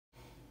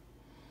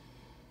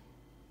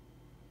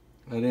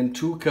Add in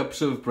 2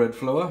 cups of bread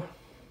flour,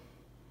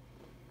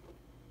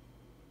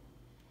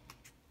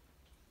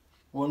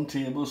 1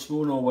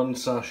 tablespoon or 1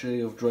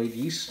 sachet of dried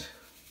yeast,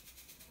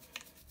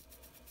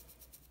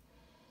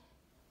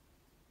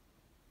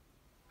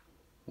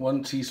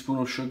 1 teaspoon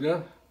of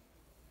sugar,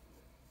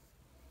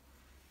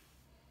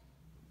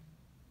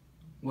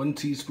 1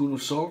 teaspoon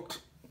of salt,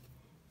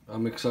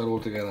 and mix that all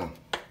together.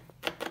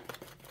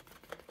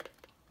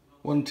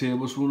 1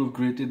 tablespoon of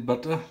grated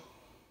butter,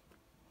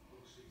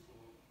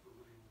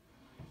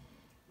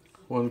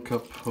 1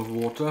 cup of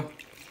water,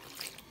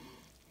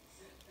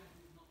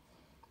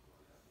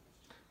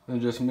 and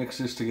just mix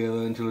this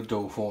together until a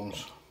dough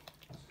forms.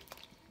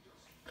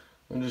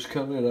 And just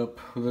cover it up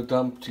with a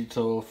damp tea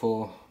towel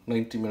for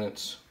 90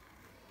 minutes.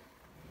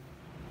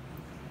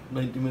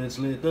 90 minutes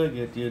later,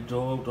 get your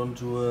dough out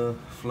onto a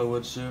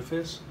floured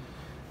surface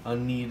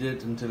and knead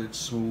it until it's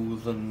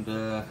smooth and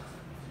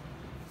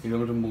you're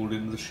able to mould it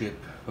into the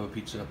shape of a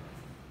pizza.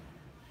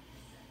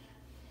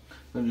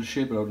 Then just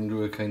shape it out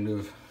into a kind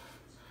of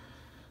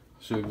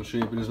circle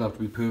shape. It doesn't have to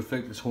be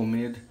perfect, it's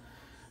homemade.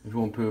 If you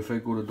want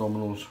perfect, go to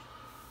Domino's.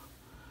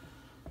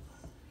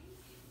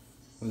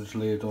 And just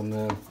lay it on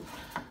the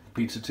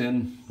pizza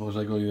tin, or as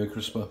I go here,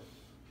 crisper.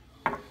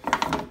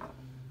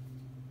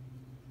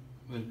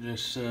 We'll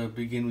just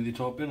begin with your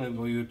topping. I've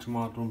got your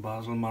tomato and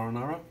basil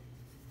marinara.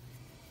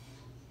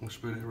 I'll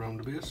spread it around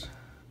the base,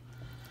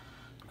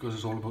 because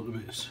it's all about the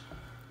base.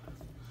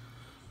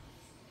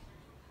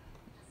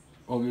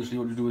 Obviously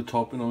what you do with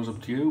topping is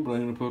up to you, but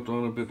I'm going to put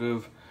on a bit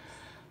of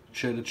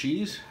cheddar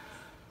cheese.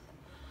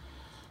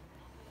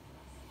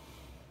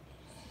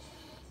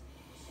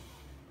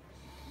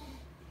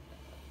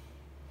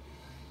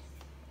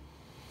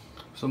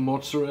 Some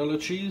mozzarella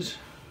cheese.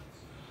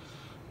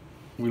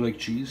 We like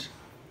cheese.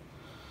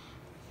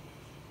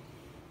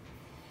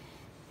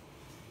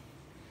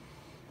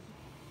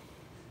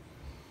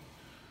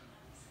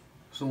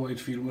 Some white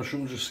field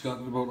mushrooms just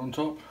scattered about on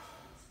top.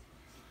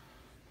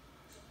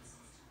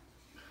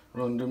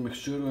 Random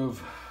mixture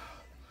of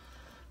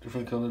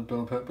different coloured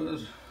bell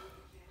peppers,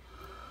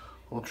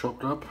 all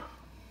chopped up.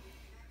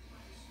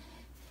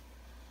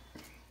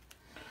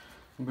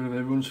 A bit of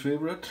everyone's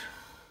favourite,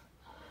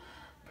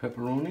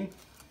 pepperoni.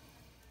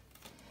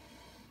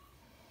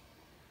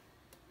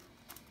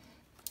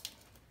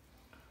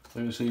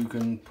 Like I say, you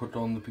can put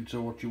on the pizza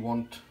what you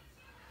want,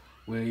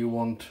 where you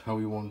want, how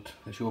you want.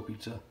 It's your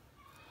pizza.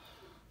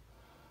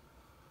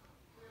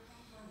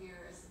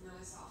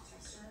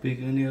 Bake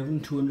it in the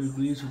oven, 200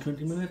 degrees for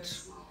 20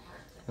 minutes,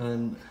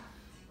 and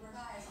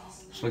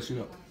slice it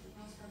up.